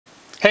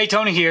Hey,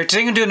 Tony here. Today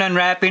I'm going to do an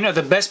unwrapping of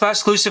the Best Buy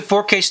exclusive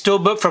 4K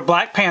Steelbook for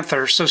Black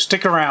Panther, so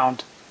stick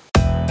around.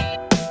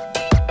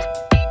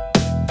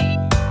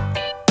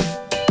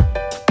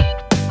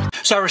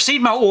 So I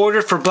received my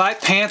order for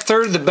Black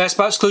Panther, the Best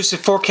Buy exclusive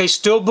 4K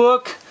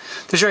Steelbook.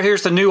 This right here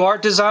is the new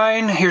art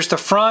design. Here's the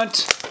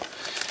front.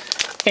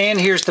 And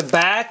here's the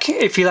back.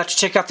 If you'd like to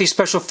check out these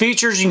special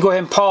features, you can go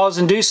ahead and pause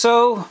and do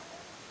so.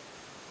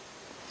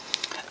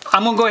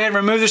 I'm going to go ahead and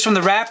remove this from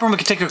the wrapper and we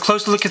can take a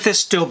closer look at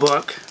this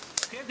Steelbook.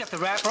 I've got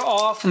the wrapper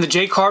off and the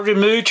J card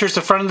removed. Here's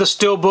the front of the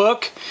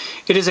Steelbook.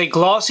 It is a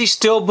glossy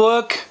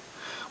Steelbook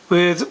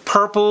with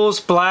purples,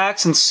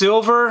 blacks, and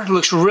silver. It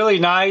looks really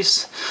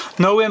nice.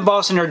 No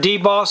embossing or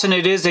debossing.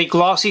 It is a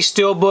glossy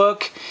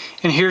Steelbook.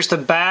 And here's the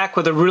back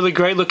with a really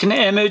great looking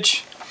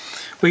image.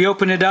 We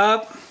open it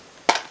up.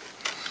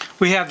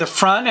 We have the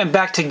front and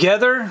back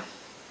together.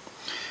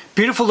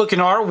 Beautiful looking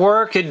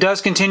artwork. It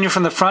does continue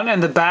from the front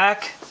and the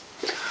back.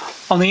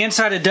 On the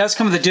inside it does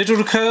come with a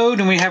digital code,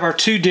 and we have our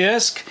 2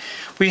 discs.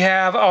 We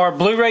have our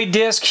Blu-ray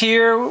disc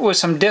here with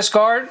some disc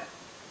art.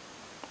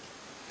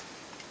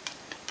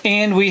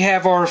 And we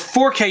have our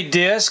 4K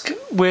disc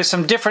with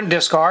some different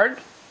disc art.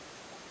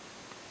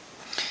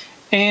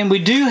 And we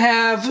do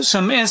have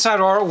some inside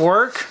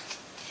artwork.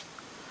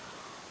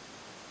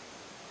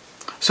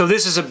 So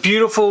this is a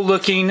beautiful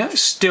looking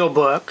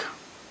Steelbook.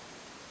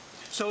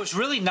 So it's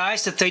really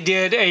nice that they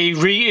did a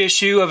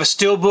reissue of a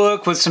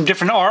Steelbook with some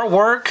different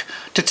artwork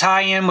to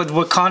tie in with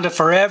Wakanda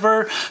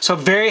Forever. So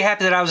very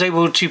happy that I was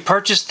able to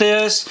purchase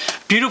this.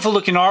 Beautiful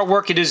looking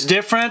artwork. It is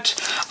different.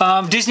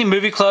 Disney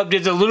Movie Club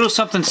did a little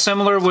something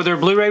similar with their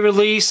Blu-ray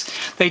release.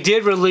 They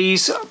did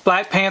release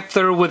Black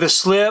Panther with a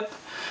slip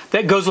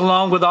that goes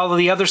along with all of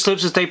the other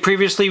slips that they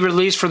previously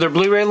released for their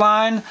Blu-ray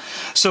line.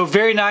 So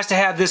very nice to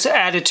have this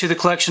added to the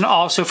collection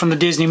also from the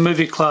Disney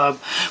Movie Club.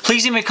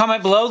 Please leave me a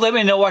comment below. Let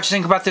me know what you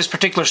think about this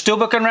particular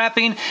Steelbook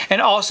unwrapping,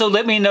 and also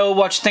let me know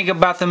what you think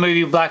about the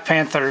movie Black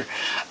Panther,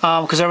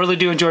 because I really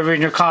do enjoy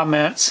reading your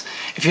comments.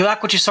 If you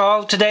like what you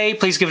saw today,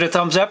 please give it a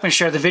thumbs up and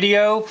share the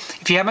video.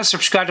 If you haven't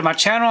subscribed to my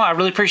channel, I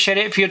really appreciate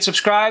it if you would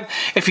subscribe.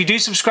 If you do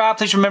subscribe,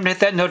 please remember to hit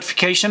that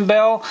notification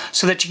bell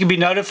so that you can be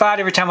notified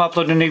every time I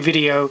upload a new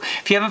video.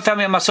 If you haven't found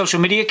me on my social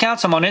media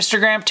accounts, I'm on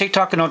Instagram,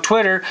 TikTok, and on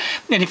Twitter.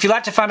 And if you'd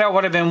like to find out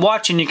what I've been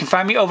watching, you can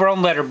find me over on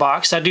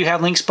Letterboxd. I do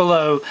have links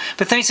below.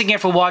 But thanks again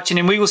for watching,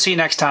 and we will see you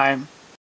next time.